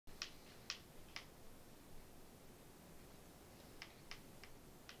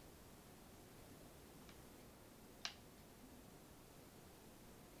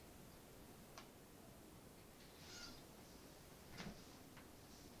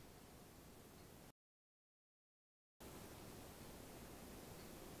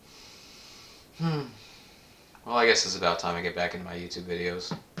Well, I guess it's about time I get back into my YouTube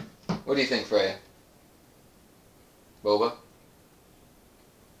videos. What do you think, Freya? Boba?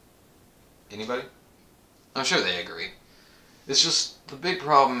 Anybody? I'm sure they agree. It's just, the big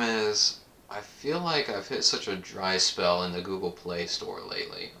problem is, I feel like I've hit such a dry spell in the Google Play Store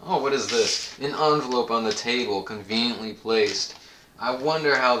lately. Oh, what is this? An envelope on the table, conveniently placed. I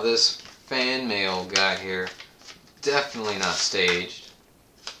wonder how this fan mail got here. Definitely not staged.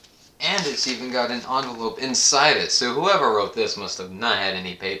 And it's even got an envelope inside it, so whoever wrote this must have not had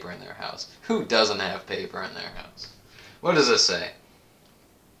any paper in their house. Who doesn't have paper in their house? What does this say?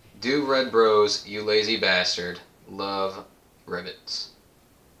 Do Redbros, you lazy bastard. Love, Ribbits.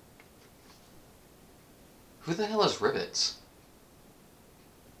 Who the hell is Ribbits?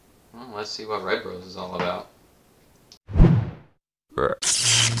 Well, let's see what Redbros is all about.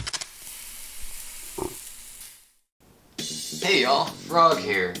 Hey y'all, Frog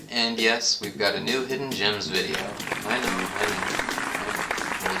here, and yes, we've got a new Hidden Gems video. I know.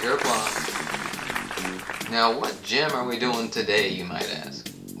 Hold your applause. Now, what gem are we doing today, you might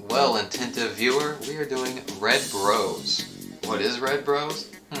ask? Well, attentive viewer, we are doing Redbros. What is Redbros?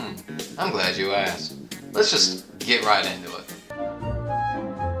 I'm glad you asked. Let's just get right into it.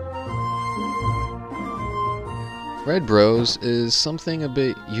 Redbros is something a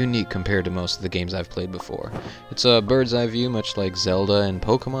bit unique compared to most of the games I've played before. It's a bird's eye view, much like Zelda and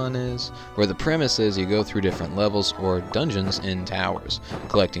Pokemon is, where the premise is you go through different levels or dungeons in towers,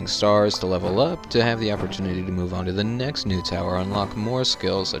 collecting stars to level up to have the opportunity to move on to the next new tower, unlock more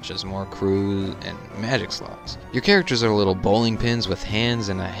skills such as more crews and magic slots. Your characters are little bowling pins with hands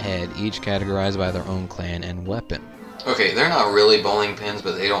and a head, each categorized by their own clan and weapon. Okay, they're not really bowling pins,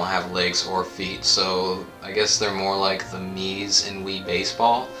 but they don't have legs or feet, so I guess they're more like the Mii's in Wii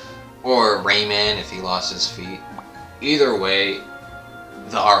Baseball, or Rayman if he lost his feet. Either way,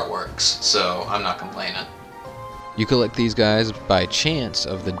 the art works, so I'm not complaining. You collect these guys by chance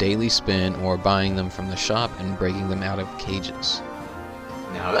of the daily spin or buying them from the shop and breaking them out of cages.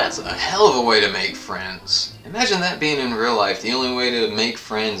 Now that's a hell of a way to make friends. Imagine that being in real life. The only way to make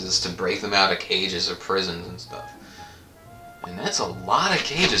friends is to break them out of cages or prisons and stuff. And that's a lot of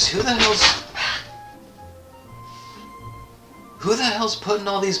cages. Who the hell's putting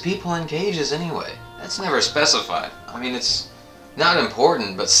all these people in cages anyway? That's never specified. I mean, it's not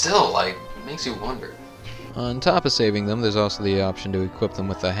important, but still, like, it makes you wonder. On top of saving them, there's also the option to equip them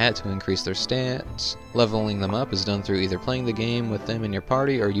with a hat to increase their stats. Leveling them up is done through either playing the game with them in your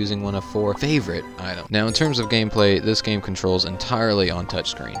party or using one of 4 favorite items. Now, in terms of gameplay, this game controls entirely on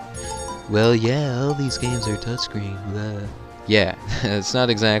touchscreen. Well, yeah, all these games are touchscreen. Yeah, that's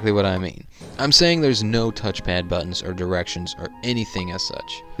not exactly what I mean. I'm saying there's no touchpad buttons or directions or anything as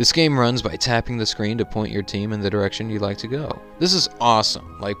such. This game runs by tapping the screen to point your team in the direction you'd like to go. This is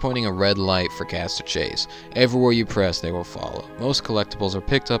awesome, like pointing a red light for cats to chase. Everywhere you press, they will follow. Most collectibles are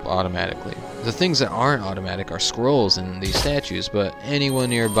picked up automatically. The things that aren't automatic are scrolls and these statues, but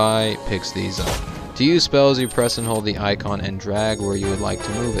anyone nearby picks these up. To use spells, you press and hold the icon and drag where you would like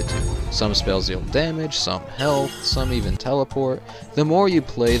to move it to. Some spells deal damage, some health, some even teleport. The more you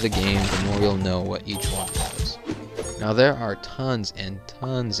play the game, the more you'll know what each one does. Now there are tons and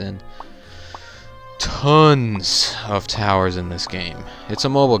tons and tons of towers in this game. It's a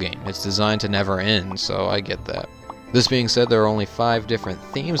mobile game. It's designed to never end, so I get that. This being said, there are only 5 different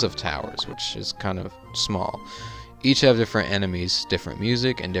themes of towers, which is kind of small. Each have different enemies, different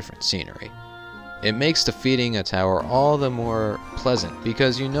music, and different scenery. It makes defeating a tower all the more pleasant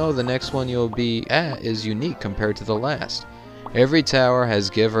because you know the next one you'll be at is unique compared to the last. Every tower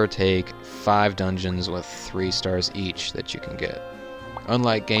has give or take 5 dungeons with 3 stars each that you can get.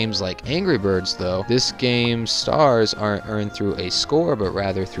 Unlike games like Angry Birds though, this game's stars aren't earned through a score but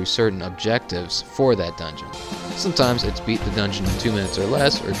rather through certain objectives for that dungeon. Sometimes it's beat the dungeon in 2 minutes or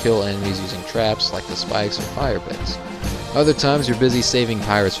less or kill enemies using traps like the spikes or fire pits. Other times you're busy saving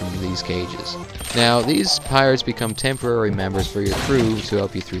pirates from these cages. Now, these pirates become temporary members for your crew to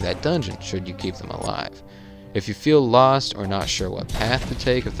help you through that dungeon, should you keep them alive. If you feel lost or not sure what path to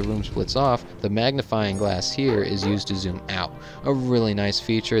take if the room splits off, the magnifying glass here is used to zoom out. A really nice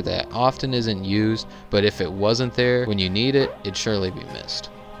feature that often isn't used, but if it wasn't there when you need it, it'd surely be missed.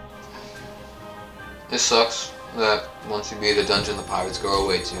 It sucks that once you beat a dungeon, the pirates go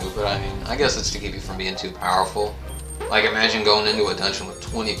away too, but I mean, I guess it's to keep you from being too powerful. Like, imagine going into a dungeon with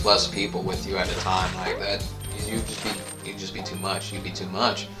 20 plus people with you at a time like that. You'd just be too much. You'd be too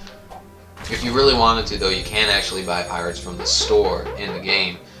much. If you really wanted to, though, you can actually buy pirates from the store in the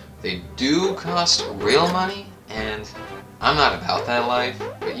game. They do cost real money, and I'm not about that life,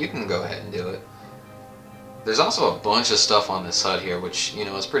 but you can go ahead and do it. There's also a bunch of stuff on this HUD here, which, you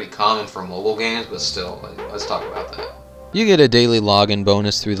know, is pretty common for mobile games, but still, let's talk about that. You get a daily login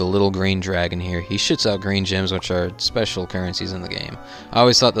bonus through the little green dragon here. He shoots out green gems, which are special currencies in the game. I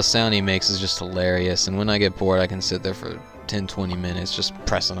always thought the sound he makes is just hilarious, and when I get bored I can sit there for 10-20 minutes just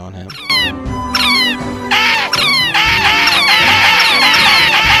pressing on him.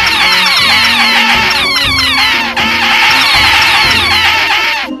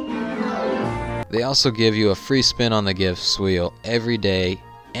 They also give you a free spin on the gifts wheel every day,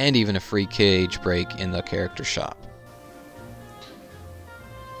 and even a free cage break in the character shop.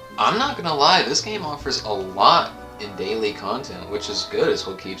 I'm not gonna lie, this game offers a lot in daily content, which is good. It's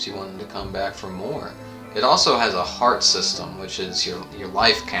what keeps you wanting to come back for more. It also has a heart system, which is your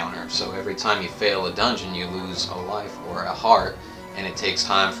life counter. So every time you fail a dungeon, you lose a life or a heart, and it takes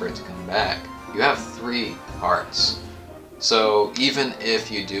time for it to come back. You have 3 hearts. So even if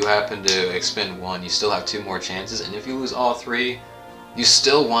you do happen to expend 1, you still have 2 more chances, and if you lose all 3, you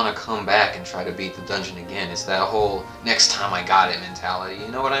still want to come back and try to beat the dungeon again. It's that whole next time I got it mentality, you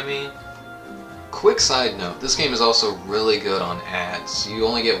know what I mean? Quick side note, this game is also really good on ads. You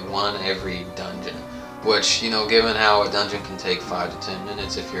only get 1 every dungeon, which, you know, given how a dungeon can take 5 to 10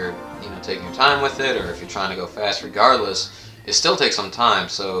 minutes if you're, you know, taking your time with it, or if you're trying to go fast regardless, it still takes some time.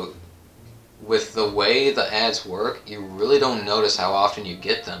 So with the way the ads work, you really don't notice how often you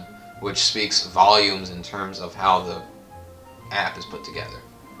get them, which speaks volumes in terms of how the app is put together.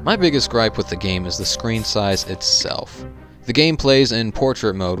 My biggest gripe with the game is the screen size itself. The game plays in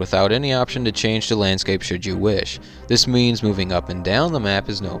portrait mode without any option to change to landscape should you wish. This means moving up and down the map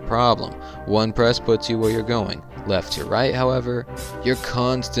is no problem. One press puts you where you're going. Left to right, however, you're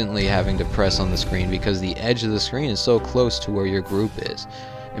constantly having to press on the screen because the edge of the screen is so close to where your group is.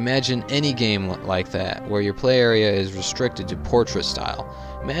 Imagine any game like that, where your play area is restricted to portrait style.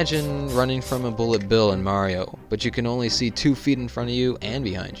 Imagine running from a bullet bill in Mario, but you can only see 2 feet in front of you and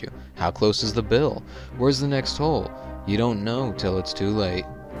behind you. How close is the bill? Where's the next hole? You don't know till it's too late.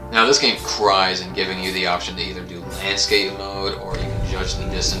 Now this game cries in giving you the option to either do landscape mode or you can judge the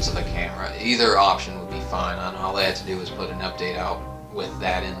distance of the camera. Either option would be fine, and all they had to do was put an update out with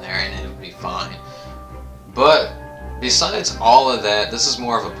that in there and it would be fine. But besides all of that, this is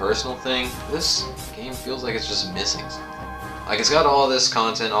more of a personal thing. This game feels like it's just missing something. Like, it's got all this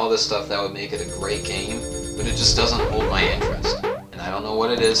content, all this stuff that would make it a great game, but it just doesn't hold my interest. And I don't know what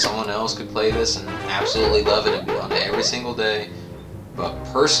it is. Someone else could play this and absolutely love it and be on it every single day. But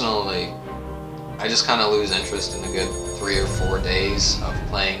personally, I just kind of lose interest in a good 3 or 4 days of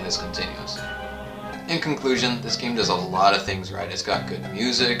playing this continuously. In conclusion, this game does a lot of things right. It's got good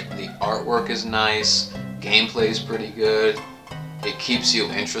music, the artwork is nice, gameplay is pretty good, it keeps you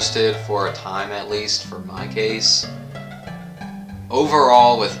interested for a time at least, for my case.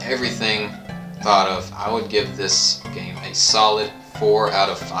 Overall, with everything thought of, I would give this game a solid 4 out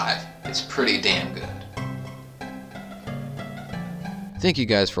of 5. It's pretty damn good. Thank you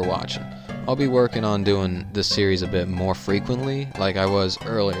guys for watching. I'll be working on doing this series a bit more frequently, like I was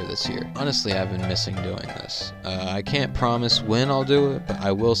earlier this year. Honestly, I've been missing doing this. I can't promise when I'll do it, but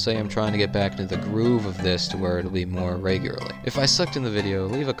I will say I'm trying to get back into the groove of this to where it'll be more regularly. If I sucked in the video,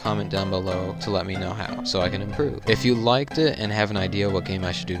 leave a comment down below to let me know how, so I can improve. If you liked it and have an idea what game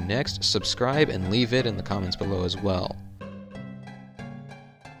I should do next, subscribe and leave it in the comments below as well.